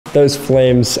Those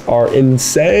flames are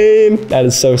insane. That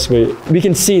is so sweet. We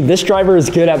can see this driver is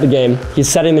good at the game. He's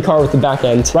setting the car with the back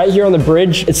end. Right here on the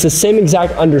bridge, it's the same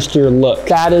exact understeer look.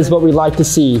 That is what we like to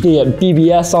see. You can get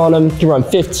BBS on him. You can run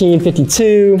 15,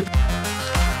 52.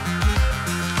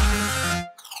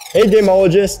 Hey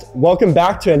Gamologist, welcome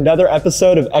back to another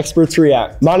episode of Experts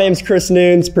React. My name's Chris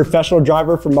Nunes, professional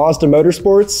driver for Mazda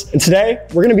Motorsports, and today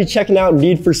we're gonna be checking out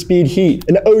Need for Speed Heat,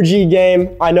 an OG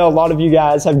game. I know a lot of you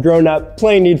guys have grown up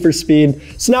playing Need for Speed,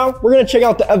 so now we're gonna check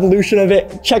out the evolution of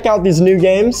it, check out these new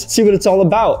games, see what it's all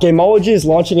about. Gamology is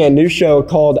launching a new show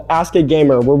called Ask a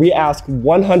Gamer, where we ask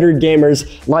 100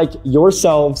 gamers like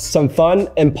yourselves some fun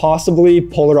and possibly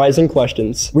polarizing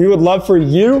questions. We would love for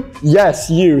you, yes,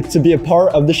 you, to be a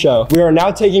part of the show. We are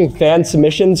now taking fan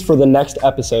submissions for the next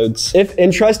episodes. If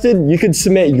interested, you could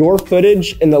submit your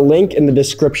footage in the link in the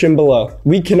description below.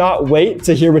 We cannot wait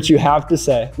to hear what you have to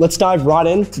say. Let's dive right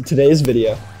into today's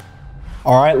video.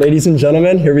 All right, ladies and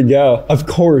gentlemen, here we go. Of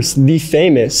course, the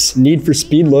famous Need for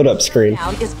Speed load up screen.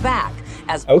 Is back.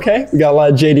 Okay, we got a lot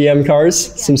of JDM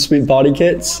cars, some sweet body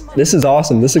kits. This is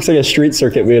awesome. This looks like a street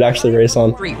circuit we would actually race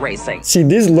on. Street racing. See,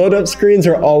 these load up screens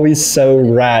are always so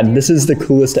rad. This is the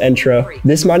coolest intro.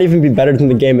 This might even be better than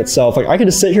the game itself. Like, I could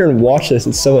just sit here and watch this.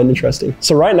 It's so interesting.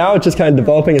 So right now, it's just kind of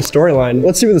developing a storyline.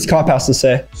 Let's see what this cop has to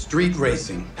say. Street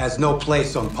racing has no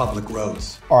place on public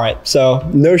roads. All right, so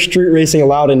no street racing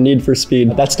allowed in Need for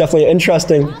Speed. That's definitely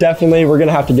interesting. Definitely, we're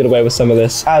gonna have to get away with some of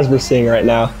this, as we're seeing right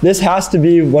now. This has to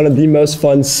be one of the most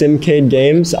fun simcade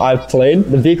games I've played.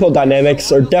 The vehicle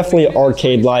dynamics are definitely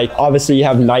arcade-like. Obviously, you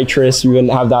have nitrous. You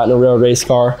wouldn't have that in a real race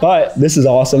car, but this is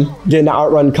awesome. Getting to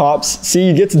outrun cops. See,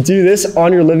 you get to do this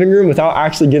on your living room without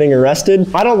actually getting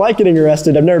arrested. I don't like getting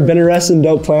arrested. I've never been arrested and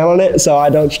don't plan on it, so I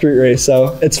don't street race.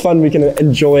 So it's fun. We can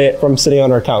enjoy it from sitting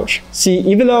on our couch. See,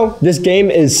 even though this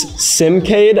game is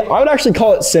simcade, I would actually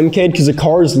call it simcade because the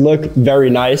cars look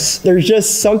very nice. There's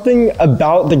just something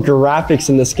about the graphics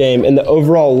in this game and the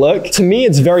overall look. To me,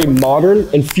 it's very modern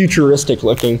and futuristic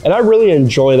looking, and I really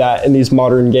enjoy that in these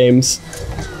modern games.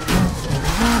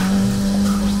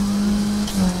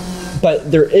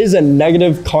 But there is a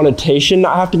negative connotation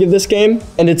I have to give this game,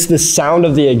 and it's the sound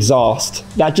of the exhaust.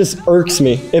 That just irks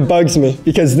me. It bugs me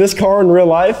because this car in real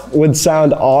life would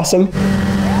sound awesome.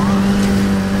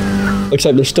 Looks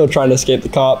like they're still trying to escape the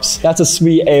cops. That's a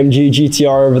sweet AMG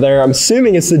GTR over there. I'm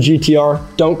assuming it's the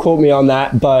GTR. Don't quote me on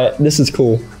that, but this is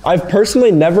cool. I've personally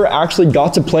never actually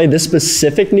got to play this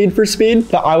specific Need for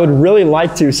Speed, but I would really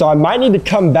like to, so I might need to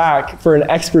come back for an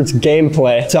expert's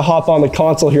gameplay to hop on the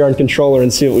console here on controller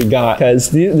and see what we got,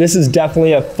 because this is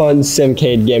definitely a fun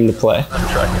simcade game to play. I'm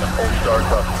tracking a Polestar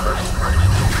across the first.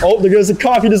 Oh, there goes the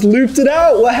cop. He just looped it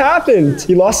out. What happened?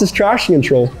 He lost his traction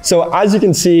control. So as you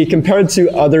can see, compared to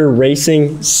other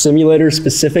racing simulator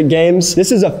specific games,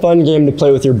 this is a fun game to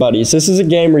play with your buddies. This is a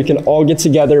game where you can all get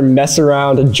together, mess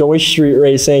around, enjoy street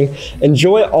racing,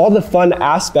 enjoy all the fun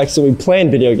aspects that we play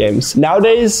in video games.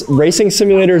 Nowadays, racing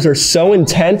simulators are so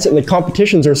intense and the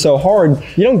competitions are so hard,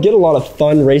 you don't get a lot of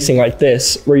fun racing like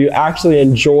this, where you actually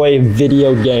enjoy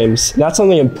video games. And that's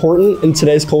something important in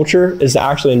today's culture, is to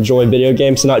actually enjoy video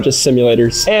games, not just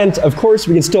simulators. And of course,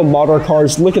 we can still mod our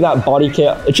cars. Look at that body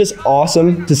kit. It's just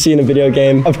awesome to see in a video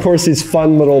game. Of course, these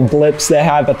fun little blips they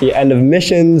have at the end of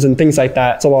missions and things like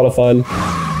that. It's a lot of fun.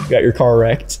 You got your car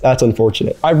wrecked. That's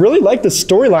unfortunate. I really like the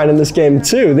storyline in this game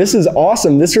too. This is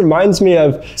awesome. This reminds me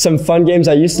of some fun games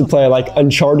I used to play, like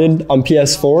Uncharted on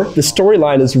PS4. The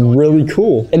storyline is really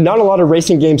cool. And not a lot of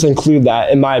racing games include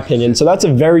that, in my opinion. So that's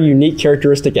a very unique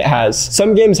characteristic it has.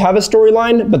 Some games have a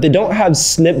storyline, but they don't have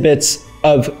snippets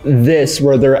of this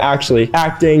where they're actually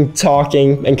acting,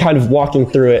 talking, and kind of walking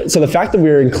through it. So the fact that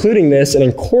we're including this and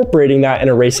incorporating that in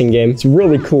a racing game, it's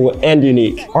really cool and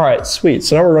unique. All right, sweet.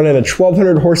 So now we're running a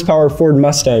 1200 horsepower Ford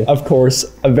Mustang. Of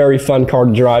course, a very fun car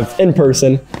to drive in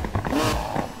person.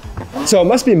 So it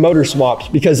must be motor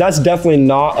swapped, because that's definitely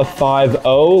not a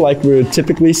 5.0 like we would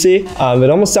typically see. It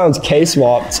almost sounds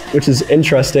K-swapped, which is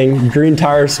interesting. Green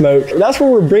tire smoke. That's where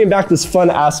we're bringing back this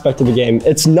fun aspect of the game.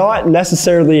 It's not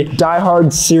necessarily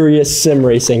die-hard serious sim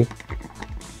racing.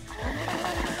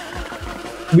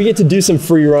 We get to do some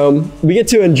free roam. We get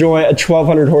to enjoy a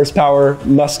 1200 horsepower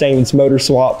Mustang that's motor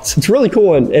swapped. It's really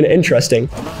cool and interesting.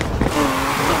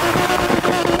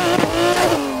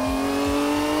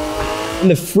 And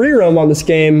the free roam on this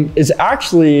game is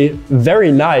actually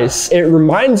very nice. It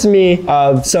reminds me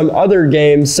of some other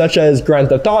games such as Grand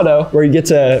Theft Auto, where you get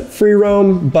to free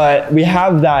roam, but we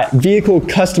have that vehicle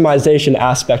customization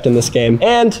aspect in this game.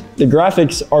 And the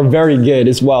graphics are very good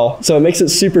as well. So it makes it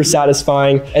super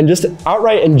satisfying and just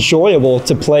outright enjoyable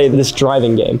to play this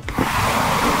driving game.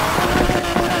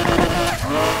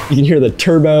 You can hear the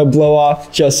turbo blow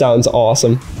off. Just sounds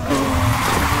awesome.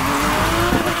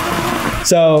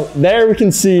 So there we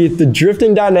can see the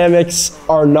drifting dynamics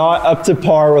are not up to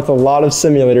par with a lot of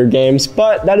simulator games,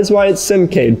 but that is why it's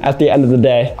Simcade at the end of the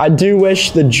day. I do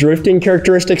wish the drifting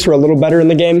characteristics were a little better in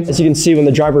the game. As you can see, when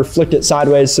the driver flicked it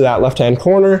sideways to that left-hand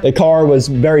corner, the car was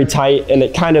very tight and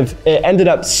it ended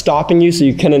up stopping you so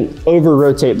you couldn't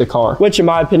over-rotate the car, which in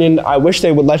my opinion, I wish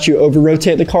they would let you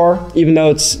over-rotate the car, even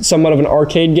though it's somewhat of an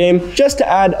arcade game, just to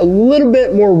add a little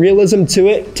bit more realism to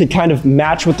it to kind of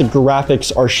match what the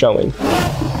graphics are showing.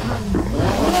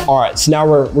 All right, so now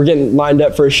we're getting lined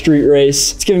up for a street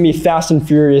race. It's giving me Fast and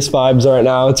Furious vibes right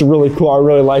now. It's really cool. I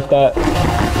really like that.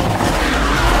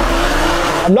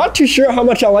 I'm not too sure how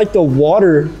much I like the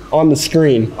water on the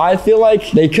screen. I feel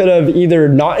like they could have either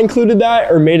not included that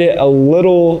or made it a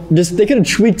little, they could have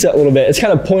tweaked it a little bit. It's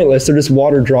kind of pointless. They're just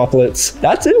water droplets.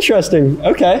 That's interesting.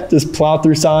 Okay, just plow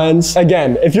through signs.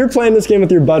 Again, if you're playing this game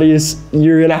with your buddies,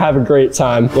 you're gonna have a great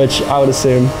time, which I would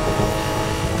assume.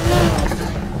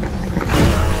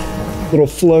 Little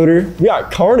floater. We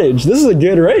got carnage. This is a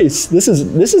good race. This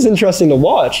is interesting to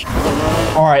watch.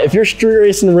 All right, if you're street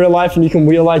racing in real life and you can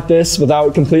wheel like this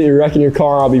without completely wrecking your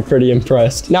car, I'll be pretty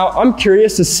impressed. Now, I'm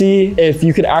curious to see if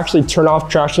you could actually turn off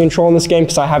traction control in this game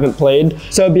because I haven't played.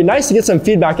 So it'd be nice to get some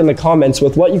feedback in the comments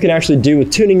with what you can actually do with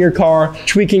tuning your car,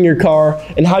 tweaking your car,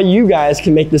 and how you guys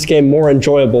can make this game more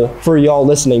enjoyable for y'all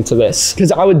listening to this.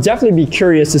 Because I would definitely be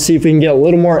curious to see if we can get a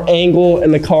little more angle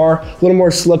in the car, a little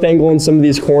more slip angle in some of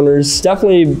these corners.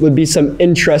 Definitely would be some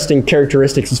interesting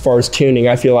characteristics as far as tuning,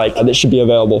 I feel like, that should be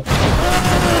available.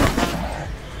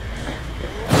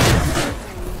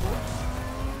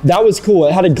 That was cool.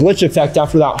 It had a glitch effect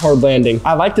after that hard landing.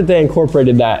 I like that they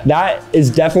incorporated that. That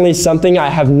is definitely something I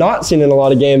have not seen in a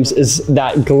lot of games, is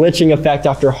that glitching effect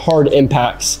after hard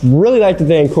impacts. Really like that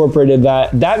they incorporated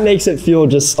that. That makes it feel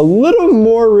just a little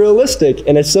more realistic,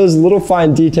 and it's those little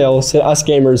fine details that us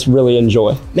gamers really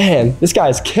enjoy. Man, this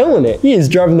guy's killing it. He is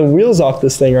driving the wheels off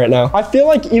this thing right now. I feel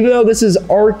like even though this is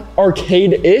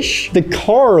arcade-ish, the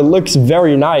car looks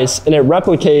very nice, and it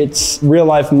replicates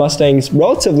real-life Mustangs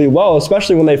relatively well,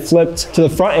 especially when they flipped to the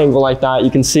front angle like that. You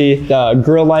can see the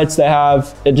grille lights they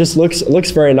have. It just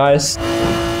looks very nice.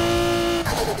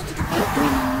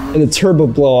 And the turbo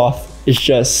blow off is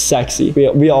just sexy.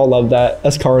 We all love that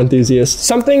as car enthusiasts.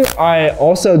 Something I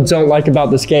also don't like about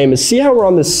this game is see how we're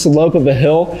on this slope of a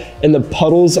hill and the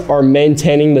puddles are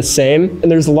maintaining the same,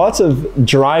 and there's lots of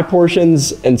dry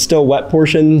portions and still wet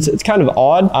portions. It's kind of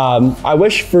odd. I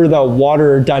wish for the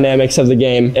water dynamics of the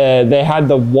game, they had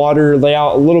the water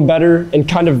layout a little better and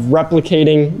kind of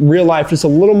replicating real life just a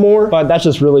little more, but that's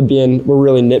just really we're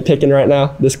really nitpicking right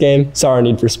now, this game. Sorry,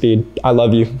 Need for Speed. I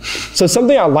love you. So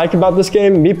something I like about this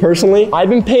game, me personally, I've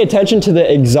been paying attention to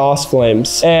the exhaust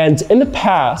flames, and in the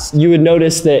past you would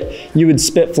notice that you would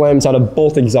spit flames out of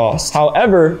both exhausts.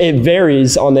 However, it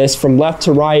varies on this from left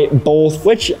to right, both,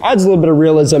 which adds a little bit of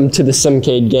realism to the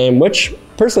Simcade game, which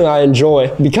personally I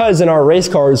enjoy, because in our race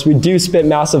cars we do spit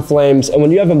massive flames, and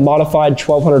when you have a modified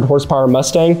 1200 horsepower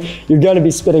Mustang, you're going to be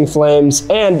spitting flames,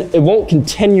 and it won't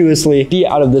continuously be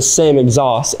out of the same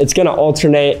exhaust. It's going to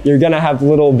alternate. You're going to have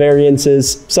little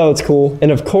variances, so it's cool.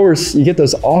 And of course, you get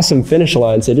those awesome finish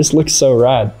lines. It just looks so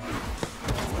rad.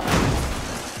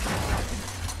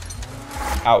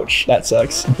 Ouch, that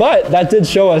sucks. But that did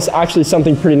show us actually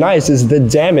something pretty nice, is the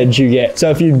damage you get. So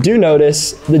if you do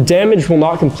notice, the damage will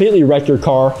not completely wreck your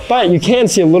car, but you can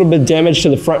see a little bit of damage to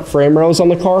the front frame rails on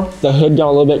the car. The hood got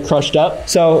a little bit crushed up.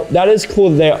 So that is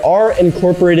cool. They are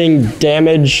incorporating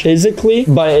damage physically,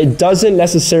 but it doesn't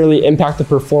necessarily impact the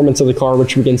performance of the car,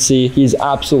 which we can see he's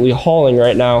absolutely hauling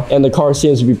right now. And the car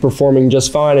seems to be performing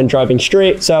just fine and driving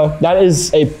straight. So that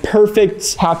is a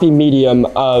perfect happy medium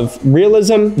of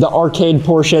realism, the arcade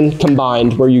portion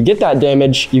combined, where you get that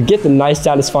damage, you get the nice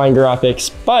satisfying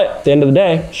graphics, but at the end of the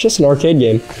day, it's just an arcade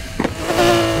game.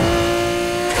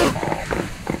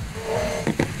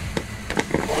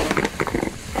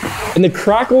 And the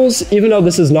crackles, even though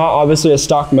this is not obviously a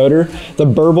stock motor, the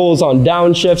burbles on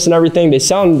downshifts and everything, they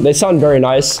sound very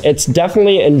nice. It's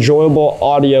definitely enjoyable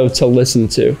audio to listen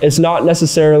to. It's not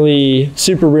necessarily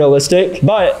super realistic,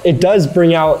 but it does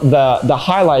bring out the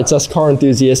highlights us car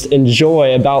enthusiasts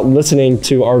enjoy about listening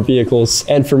to our vehicles.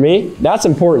 And for me, that's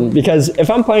important, because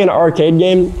if I'm playing an arcade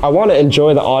game, I want to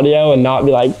enjoy the audio and not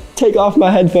be like, take off my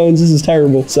headphones, this is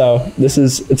terrible. So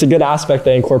it's a good aspect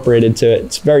they incorporated to it.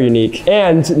 It's very unique.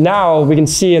 And now we can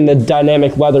see in the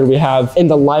dynamic weather we have in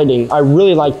the lighting. I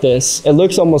really like this. It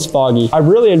looks almost foggy. I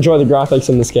really enjoy the graphics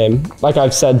in this game. Like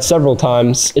I've said several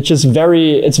times, it's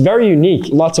very unique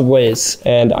in lots of ways,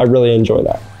 and I really enjoy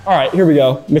that. All right, here we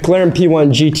go. McLaren P1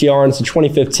 GTR, and it's a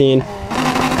 2015.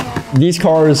 These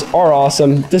cars are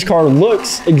awesome. This car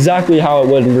looks exactly how it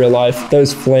would in real life.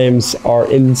 Those flames are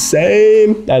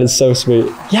insane. That is so sweet.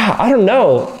 Yeah, I don't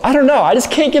know. I just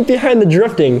can't get behind the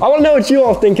drifting. I want to know what you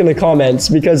all think in the comments,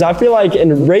 because I feel like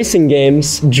in racing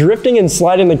games, drifting and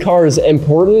sliding the car is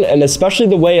important, and especially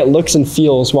the way it looks and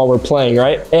feels while we're playing,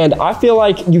 right? And I feel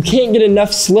like you can't get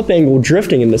enough slip angle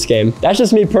drifting in this game. That's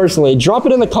just me personally. Drop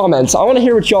it in the comments. I want to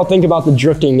hear what y'all think about the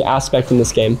drifting aspect in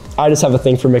this game. I just have a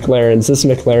thing for McLarens. This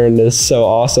McLaren is so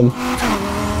awesome.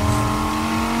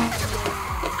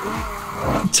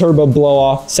 Turbo blow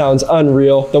off sounds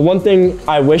unreal. The one thing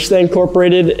I wish they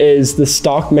incorporated is the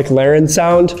stock McLaren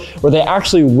sound, where they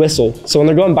actually whistle. So when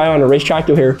they're going by on a racetrack,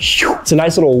 you'll hear shoo. It's a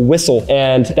nice little whistle,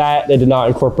 and that they did not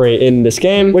incorporate in this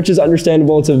game, which is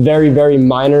understandable. It's a very, very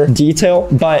minor detail,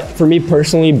 but for me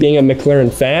personally, being a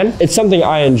McLaren fan, it's something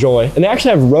I enjoy. And they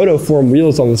actually have rotoform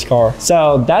wheels on this car,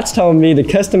 so that's telling me the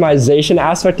customization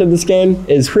aspect of this game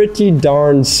is pretty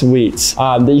darn sweet.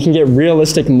 That you can get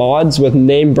realistic mods with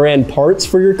name brand parts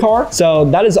for your car. So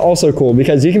that is also cool,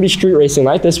 because you can be street racing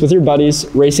like this with your buddies,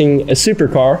 racing a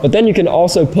supercar, but then you can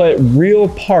also put real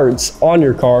parts on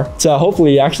your car to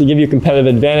hopefully actually give you a competitive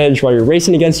advantage while you're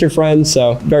racing against your friends.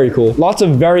 So very cool. Lots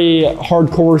of very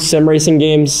hardcore sim racing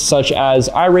games such as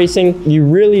iRacing, you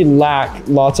really lack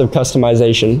lots of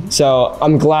customization. So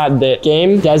I'm glad that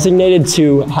game designated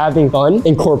to having fun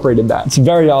incorporated that. It's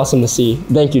very awesome to see.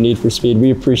 Thank you, Need for Speed.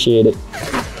 We appreciate it.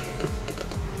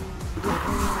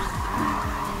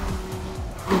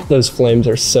 Those flames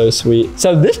are so sweet.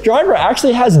 So this driver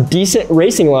actually has decent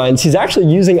racing lines. He's actually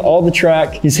using all the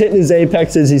track. He's hitting his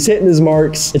apexes. He's hitting his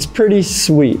marks. It's pretty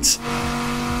sweet.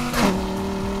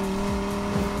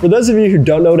 For those of you who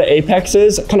don't know what an apex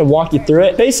is, I'll kind of walk you through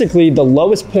it. Basically, the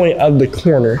lowest point of the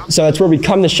corner. So that's where we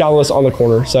come the shallowest on the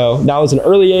corner. So that was an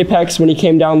early apex when he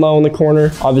came down low in the corner.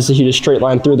 Obviously, he just straight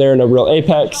lined through there, no real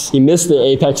apex. He missed the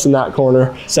apex in that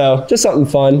corner. So just something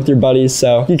fun with your buddies.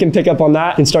 So you can pick up on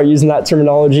that and start using that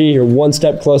terminology. You're one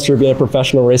step closer to being a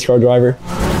professional race car driver.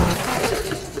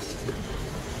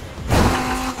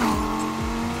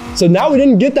 So now we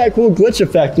didn't get that cool glitch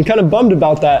effect. I'm kind of bummed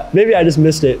about that. Maybe I just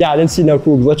missed it. Yeah, I didn't see no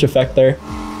cool glitch effect there.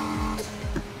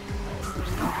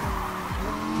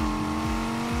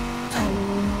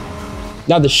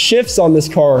 Now the shifts on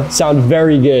this car sound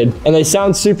very good, and they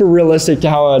sound super realistic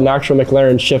to how an actual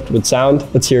McLaren shift would sound.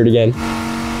 Let's hear it again.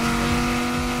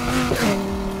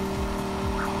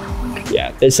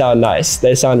 Yeah, they sound nice.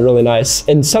 They sound really nice.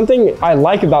 And something I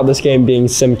like about this game being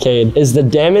Simcade is the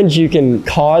damage you can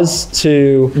cause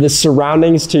to the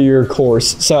surroundings to your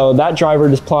course. So that driver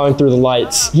just plowing through the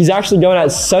lights, he's actually going at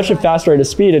such a fast rate of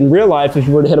speed. In real life, if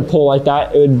you were to hit a pole like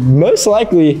that, it would most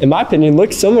likely, in my opinion,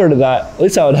 look similar to that. At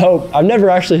least I would hope. I've never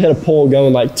actually hit a pole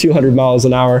going like 200 miles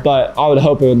an hour, but I would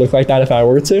hope it would look like that if I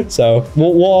were to. So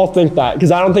we'll all think that,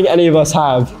 because I don't think any of us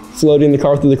have. Floating the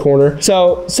car through the corner.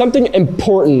 So something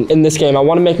important in this game I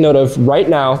want to make note of right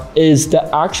now is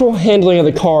the actual handling of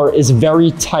the car is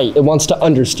very tight. It wants to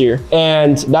understeer,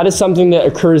 and that is something that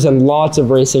occurs in lots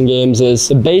of racing games. Is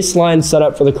the baseline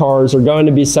setup for the cars are going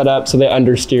to be set up so they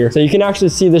understeer. So you can actually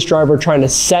see this driver trying to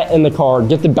set in the car,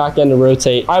 get the back end to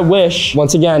rotate. I wish,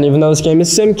 once again, even though this game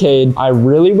is Simcade, I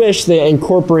really wish they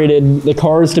incorporated the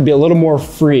cars to be a little more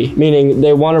free, meaning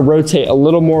they want to rotate a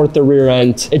little more at the rear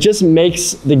end. It just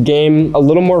makes the game a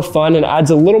little more fun and adds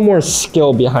a little more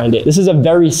skill behind it. This is a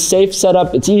very safe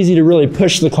setup. It's easy to really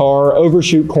push the car,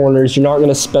 overshoot corners. You're not going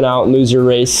to spin out and lose your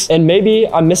race. And maybe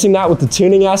I'm missing that with the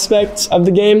tuning aspect of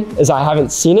the game, as I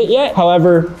haven't seen it yet.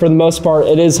 However, for the most part,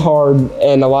 it is hard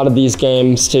in a lot of these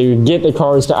games to get the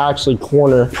cars to actually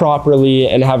corner properly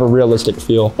and have a realistic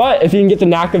feel. But if you can get the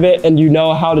knack of it and you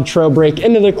know how to trail brake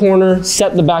into the corner,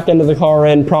 set the back end of the car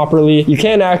in properly, you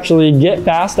can actually get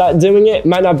fast at doing it. It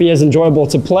might not be as enjoyable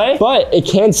to play, but it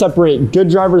can separate good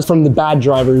drivers from the bad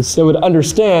drivers. They would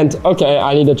understand, okay,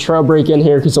 I need to trail brake in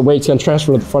here because the weight's gonna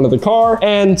transfer to the front of the car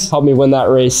and help me win that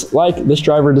race, like this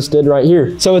driver just did right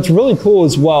here. So it's really cool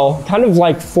as well, kind of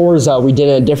like Forza we did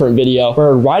in a different video,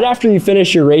 where right after you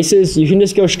finish your races, you can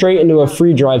just go straight into a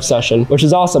free drive session, which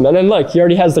is awesome. And then look, he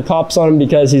already has the cops on him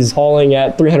because he's hauling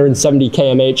at 370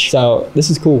 kmh. So this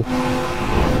is cool.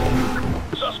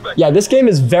 Suspect Yeah, this game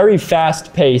is very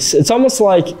fast paced. It's almost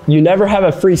like you never have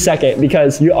a free second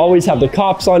because you always have the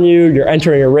cops on you, you're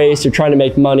entering a race, you're trying to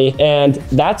make money, and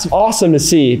that's awesome to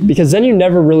see because then you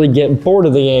never really get bored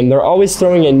of the game. They're always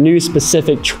throwing a new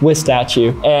specific twist at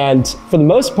you. And for the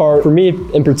most part, for me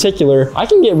in particular, I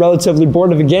can get relatively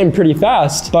bored of a game pretty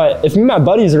fast, but if me and my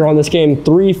buddies are on this game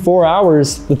 3-4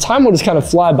 hours, the time will just kind of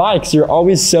fly by because you're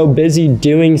always so busy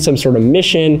doing some sort of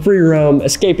mission, free roam,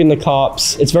 escaping the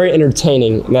cops. It's very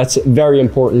entertaining, and that's a very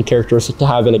important characteristic to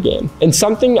have in a game. And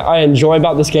something I enjoy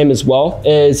about this game as well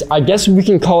is, I guess we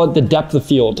can call it the depth of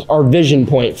field, our vision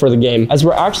point for the game. As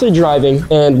we're actually driving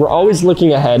and we're always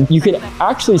looking ahead, you can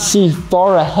actually see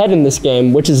far ahead in this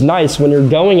game, which is nice when you're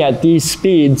going at these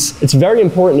speeds. It's very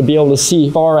important to be able to see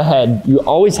far ahead. You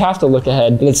always have to look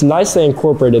ahead, and it's nice they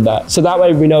incorporated that. So that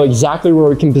way we know exactly where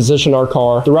we can position our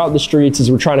car throughout the streets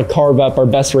as we're trying to carve up our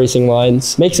best racing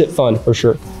lines. Makes it fun for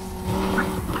sure.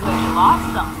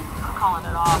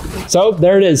 So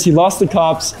there it is. He lost the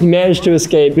cops. He managed to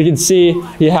escape. We can see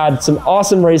he had some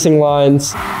awesome racing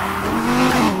lines.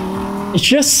 It's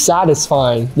just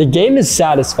satisfying. The game is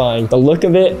satisfying. The look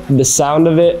of it, the sound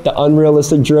of it, the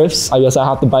unrealistic drifts. I guess I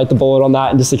have to bite the bullet on that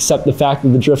and just accept the fact that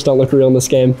the drifts don't look real in this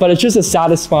game. But it's just a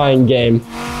satisfying game.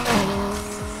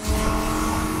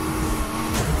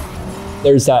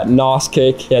 There's that NOS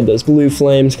kick. He had those blue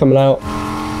flames coming out.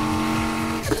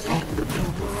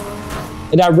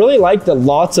 And I really like that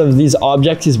lots of these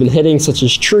objects he's been hitting, such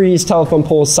as trees, telephone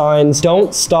poles, signs,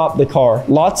 don't stop the car.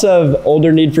 Lots of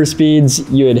older Need for Speeds,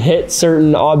 you would hit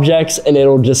certain objects and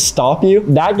it'll just stop you.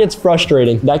 That gets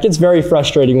frustrating. That gets very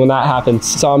frustrating when that happens.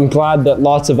 So I'm glad that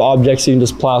lots of objects you can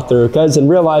just plow through, because in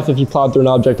real life, if you plow through an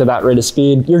object at that rate of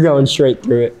speed, you're going straight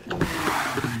through it.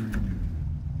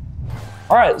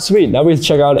 All right, sweet. Now we have to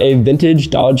check out a vintage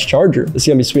Dodge Charger. This is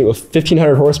gonna be sweet with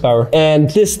 1,500 horsepower. And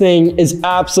this thing is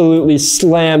absolutely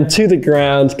slammed to the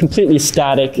ground, completely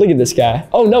static. Look at this guy.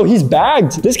 Oh no, he's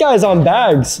bagged. This guy is on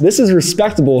bags. This is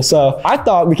respectable. So I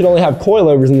thought we could only have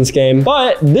coilovers in this game,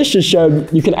 but this just showed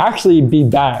you can actually be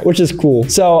bagged, which is cool.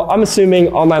 So I'm assuming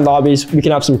online lobbies, we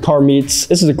can have some car meets.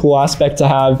 This is a cool aspect to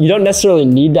have. You don't necessarily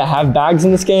need to have bags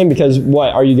in this game because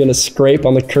what, are you gonna scrape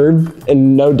on the curb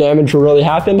and no damage will really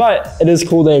happen? But it is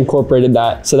cool they incorporated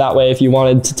that. So that way, if you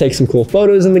wanted to take some cool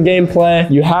photos in the gameplay,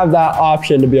 you have that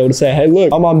option to be able to say, hey,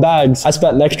 look, I'm on bags. I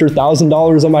spent an extra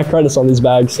 $1,000 on my credits on these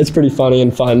bags. It's pretty funny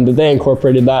and fun that they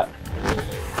incorporated that.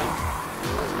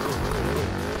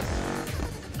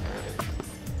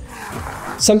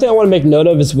 Something I want to make note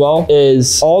of as well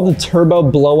is all the turbo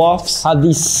blow-offs have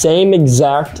the same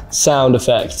exact sound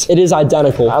effects. It is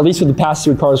identical, at least with the past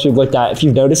 3 cars we've looked at. If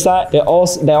you've noticed that, they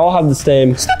all have the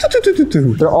same.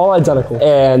 They're all identical.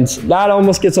 And that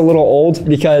almost gets a little old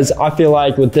because I feel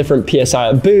like with different PSI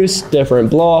of boost,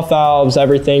 different blow-off valves,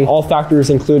 everything, all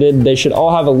factors included, they should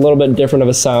all have a little bit different of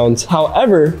a sound.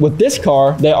 However, with this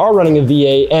car, they are running a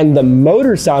V8 and the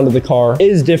motor sound of the car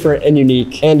is different and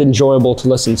unique and enjoyable to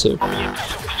listen to.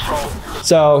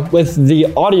 So with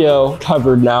the audio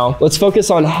covered now, let's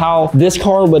focus on how this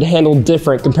car would handle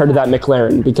different compared to that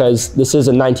McLaren, because this is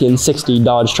a 1960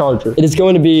 Dodge Charger. It is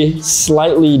going to be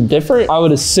slightly different, I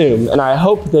would assume, and I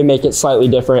hope they make it slightly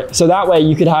different. So that way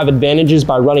you could have advantages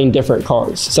by running different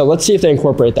cars. So let's see if they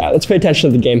incorporate that. Let's pay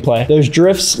attention to the gameplay. Those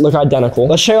drifts look identical.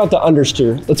 Let's check out the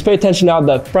understeer. Let's pay attention to how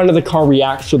the front of the car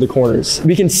reacts to the corners.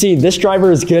 We can see this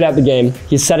driver is good at the game.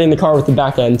 He's setting the car with the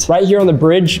back end. Right here on the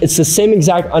bridge, it's the same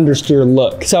exact understeer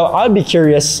look. So I'd be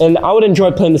curious, and I would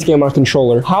enjoy playing this game on a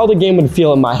controller, how the game would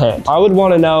feel in my hand. I would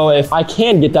want to know if I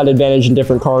can get that advantage in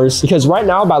different cars, because right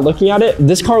now, by looking at it,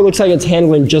 this car looks like it's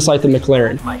handling just like the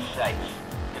McLaren.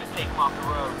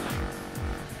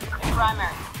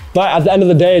 But at the end of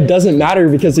the day, it doesn't matter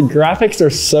because the graphics are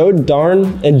so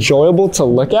darn enjoyable to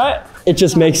look at. It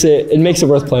just makes it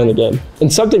worth playing the game.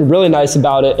 And something really nice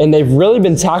about it, and they've really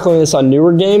been tackling this on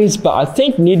newer games, but I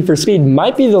think Need for Speed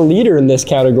might be the leader in this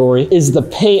category, is the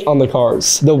paint on the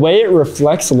cars. The way it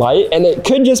reflects light, and it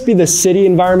could just be the city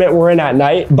environment we're in at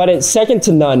night, but it's second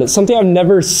to none. It's something I've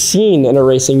never seen in a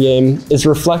racing game, is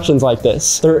reflections like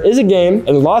this. There is a game,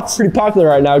 and lots pretty popular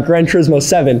right now, Gran Turismo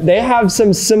 7. They have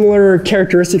some similar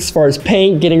characteristics as far as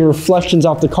paint, getting reflections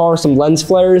off the car, some lens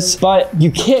flares, but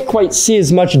you can't quite see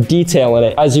as much detail in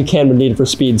it as you can with Need for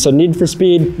Speed. So Need for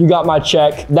Speed, you got my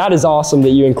check. That is awesome that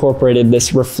you incorporated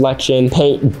this reflection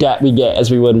paint that we get as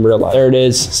we would in real life. There it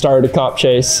is, started a cop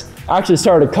chase. Actually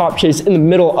started a cop chase in the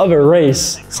middle of a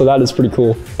race, so that is pretty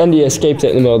cool. And he escaped it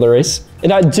in the middle of the race.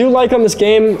 And I do like on this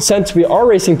game, since we are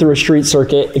racing through a street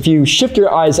circuit, if you shift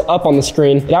your eyes up on the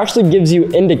screen, it actually gives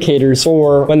you indicators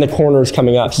for when the corner is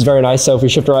coming up, which is very nice. So if we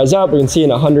shift our eyes up, we can see in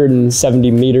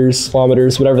 170 meters,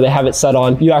 kilometers, whatever they have it set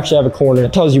on, you actually have a corner.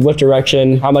 It tells you what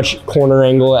direction, how much corner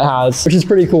angle it has, which is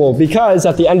pretty cool because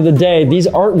at the end of the day, these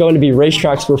aren't going to be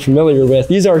racetracks we're familiar with.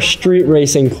 These are street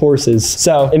racing courses.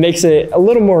 So it makes it a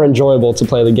little more enjoyable to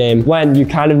play the game when you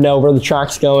kind of know where the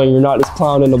track's going. You're not just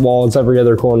plowing into walls every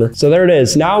other corner. So there it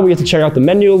is. Now we get to check out the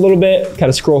menu a little bit, kind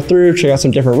of scroll through, check out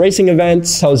some different racing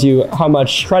events, tells you how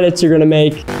much credits you're gonna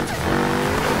make.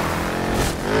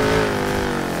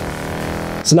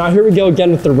 So now here we go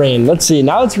again with the rain. Let's see,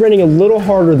 now it's raining a little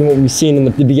harder than what we've seen in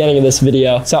the beginning of this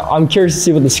video. So I'm curious to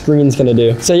see what the screen's gonna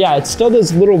do. So yeah, it's still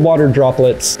those little water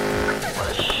droplets.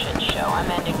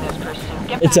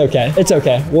 It's okay, it's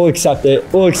okay. We'll accept it,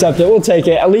 we'll accept it, we'll take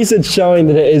it. At least it's showing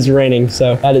that it is raining,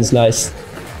 so that is nice.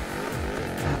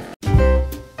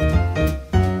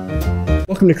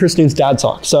 Welcome to Chris Nunes Dad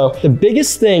Talk. So the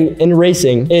biggest thing in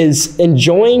racing is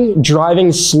enjoying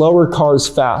driving slower cars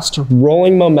fast,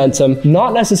 rolling momentum,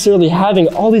 not necessarily having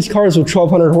all these cars with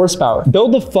 1200 horsepower.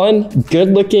 Build a fun, good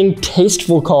looking,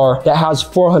 tasteful car that has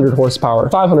 400 horsepower,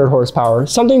 500 horsepower,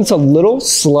 something that's a little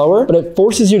slower, but it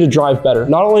forces you to drive better.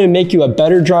 Not only make you a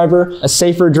better driver, a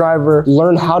safer driver,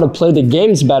 learn how to play the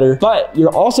games better, but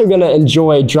you're also gonna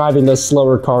enjoy driving those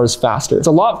slower cars faster. It's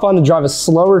a lot fun to drive a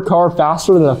slower car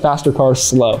faster than a faster car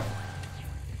slow.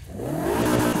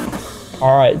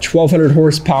 All right, 1200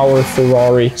 horsepower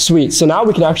Ferrari. Sweet, so now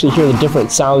we can actually hear the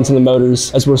different sounds in the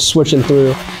motors as we're switching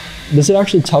through. Does it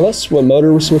actually tell us what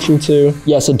motor we're switching to?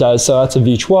 Yes, it does. So that's a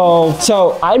V12.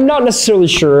 So I'm not necessarily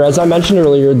sure. As I mentioned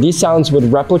earlier, these sounds would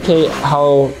replicate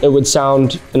how it would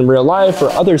sound in real life or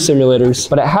other simulators,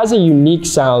 but it has a unique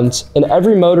sound, and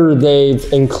every motor they've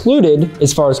included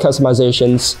as far as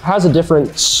customizations has a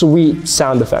different sweet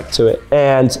sound effect to it.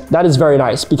 And that is very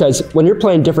nice because when you're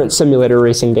playing different simulator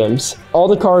racing games, all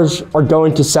the cars are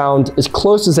going to sound as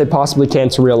close as they possibly can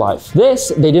to real life. This,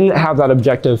 they didn't have that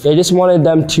objective. They just wanted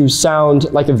them to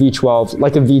sound like a V12,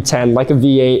 like a V10, like a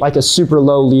V8, like a super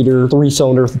low liter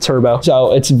 3-cylinder with a turbo.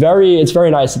 So it's very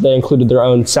nice that they included their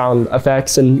own sound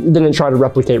effects and didn't try to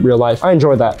replicate real life. I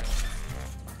enjoy that.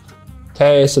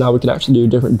 Okay, so now we can actually do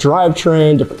different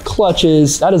drivetrain, different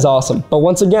clutches. That is awesome. But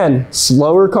once again,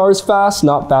 slower cars fast,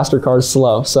 not faster cars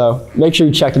slow. So make sure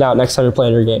you check it out next time you're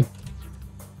playing your game.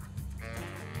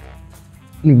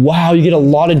 Wow, you get a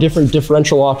lot of different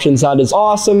differential options. That is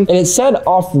awesome. And it said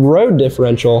off-road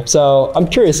differential. So I'm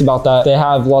curious about that. They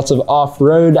have lots of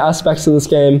off-road aspects to this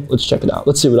game. Let's check it out.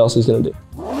 Let's see what else he's gonna do.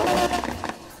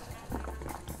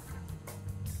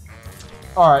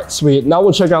 All right, sweet. Now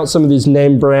we'll check out some of these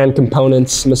name brand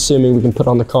components I'm assuming we can put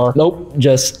on the car. Nope,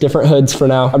 just different hoods for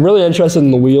now. I'm really interested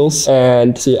in the wheels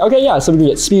and see. Okay, yeah, so we can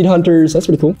get speed hunters. That's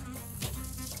pretty cool.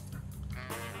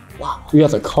 Wow, we got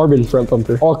the carbon front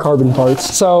bumper, all carbon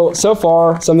parts. So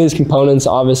far, some of these components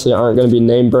obviously aren't gonna be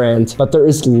name brand, but there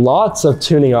is lots of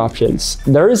tuning options.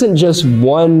 There isn't just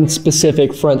one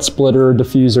specific front splitter or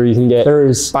diffuser you can get. There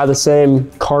is, by the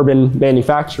same carbon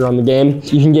manufacturer on the game,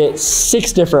 you can get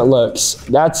 6 different looks.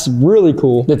 That's really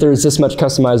cool that there's this much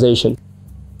customization.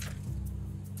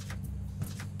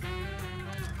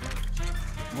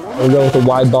 We'll go with a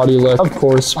wide body look, of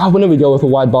course. Why wouldn't we go with a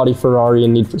wide body Ferrari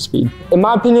and Need for Speed? In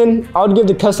my opinion, I would give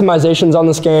the customizations on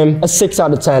this game a 6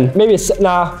 out of 10. Maybe 7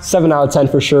 out of 10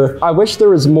 for sure. I wish there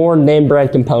was more name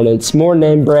brand components, more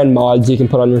name brand mods you can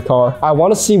put on your car. I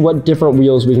want to see what different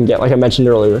wheels we can get, like I mentioned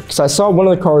earlier. Because I saw one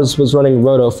of the cars was running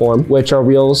Rotoform, which are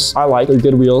wheels I like, they're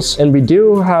good wheels. And we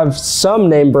do have some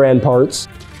name brand parts.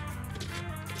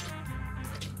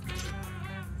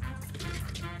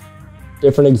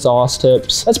 Different exhaust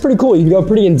tips. That's pretty cool. You can go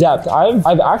pretty in depth.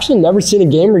 I've actually never seen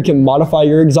a game where you can modify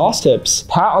your exhaust tips.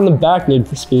 Pat on the back, Need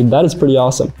for Speed. That is pretty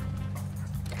awesome.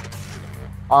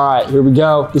 All right, here we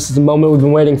go. This is the moment we've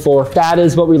been waiting for. That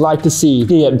is what we like to see. You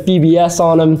can get BBS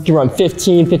on them. You can run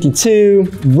 15, 52,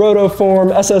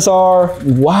 Rotoform,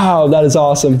 SSR. Wow, that is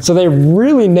awesome. So they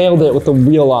really nailed it with the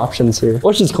wheel options here,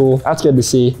 which is cool. That's good to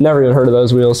see. Never even heard of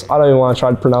those wheels. I don't even want to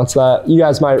try to pronounce that. You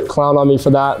guys might clown on me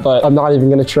for that, but I'm not even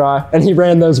gonna try. And he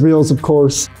ran those wheels, of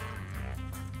course.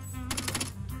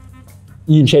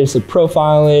 You can change the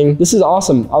profiling. This is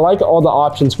awesome. I like all the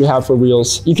options we have for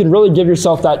wheels. You can really give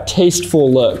yourself that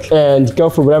tasteful look and go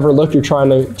for whatever look you're trying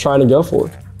to go for.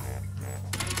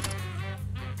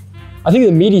 I think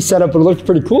the meaty setup would look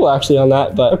pretty cool actually on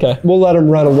that, but okay. We'll let them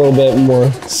run a little bit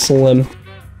more slim.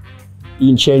 You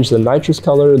can change the nitrous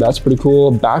color. That's pretty cool.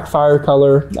 Backfire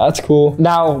color. That's cool.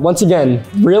 Now, once again,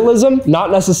 realism, not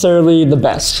necessarily the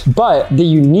best, but the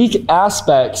unique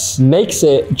aspects makes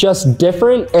it just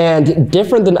different and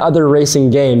different than other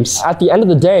racing games. At the end of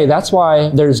the day, that's why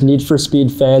there's Need for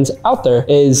Speed fans out there,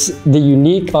 is the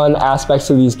unique fun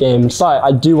aspects of these games. But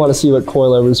I do want to see what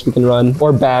coilovers we can run,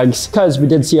 or bags, because we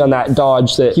did see on that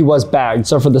Dodge that he was bagged.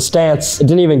 So for the stance, it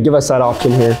didn't even give us that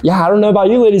option here. Yeah, I don't know about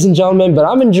you, ladies and gentlemen, but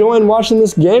I'm enjoying watching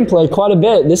this gameplay quite a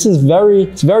bit. This is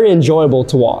it's very enjoyable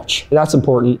to watch, and that's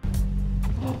important.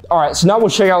 All right, so now we'll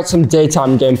check out some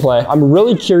daytime gameplay. I'm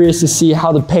really curious to see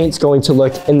how the paint's going to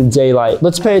look in the daylight.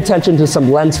 Let's pay attention to some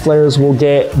lens flares. We'll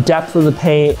get depth of the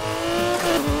paint.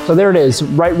 So there it is,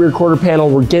 right rear quarter panel,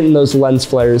 we're getting those lens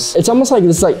flares. It's almost like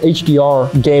this is like HDR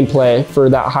gameplay for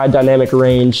that high dynamic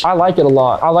range. I like it a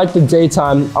lot. I like the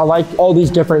daytime. I like all these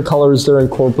different colors they're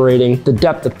incorporating. The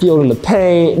depth of field in the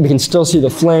paint. We can still see the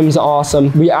flames,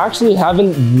 awesome. We actually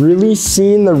haven't really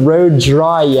seen the road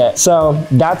dry yet. So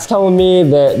that's telling me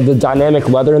that the dynamic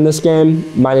weather in this game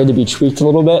might need to be tweaked a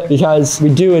little bit, because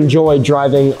we do enjoy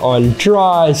driving on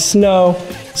dry snow.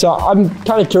 So I'm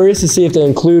kind of curious to see if they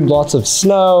include lots of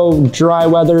snow, dry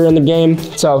weather in the game.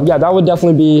 So yeah, that would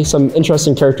definitely be some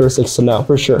interesting characteristics to know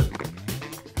for sure.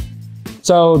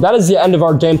 So that is the end of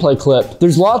our gameplay clip.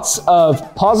 There's lots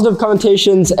of positive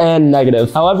connotations and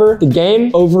negative. However, the game,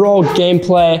 overall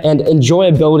gameplay and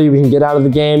enjoyability we can get out of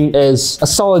the game is a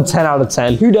solid 10 out of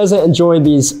 10. Who doesn't enjoy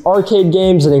these arcade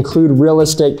games that include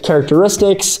realistic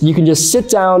characteristics? You can just sit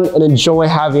down and enjoy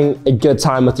having a good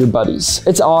time with your buddies.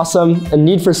 It's awesome, and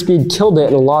Need for Speed killed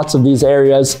it in lots of these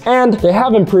areas, and they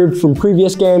have improved from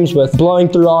previous games with blowing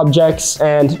through objects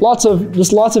and lots of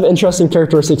interesting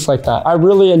characteristics like that. I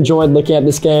really enjoyed looking at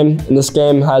this game, and this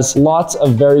game has lots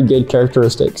of very good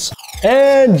characteristics.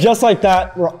 And just like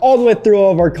that, we're all the way through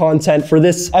all of our content for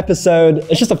this episode.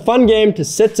 It's just a fun game to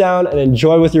sit down and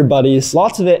enjoy with your buddies.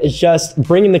 Lots of it is just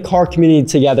bringing the car community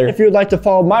together. If you would like to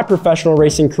follow my professional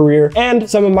racing career and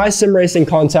some of my sim racing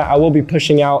content I will be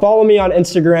pushing out, follow me on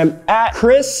Instagram at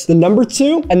Chris, the number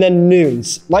 2, and then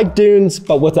Nunes, like Dunes,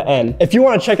 but with an N. If you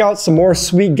want to check out some more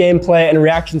sweet gameplay and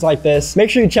reactions like this, make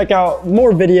sure you check out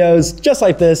more videos just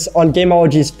like this on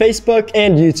Gamology's Facebook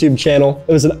and YouTube channel.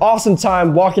 It was an awesome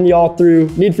time walking y'all through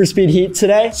Need for Speed Heat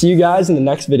today. See you guys in the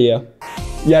next video.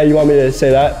 Yeah, you want me to say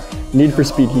that? Need for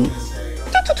Speed Heat.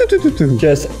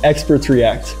 Just experts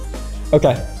react.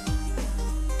 Okay.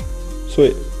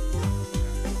 Sweet.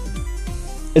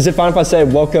 Is it fine if I say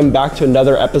welcome back to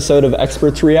another episode of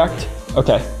Experts React?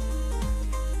 Okay.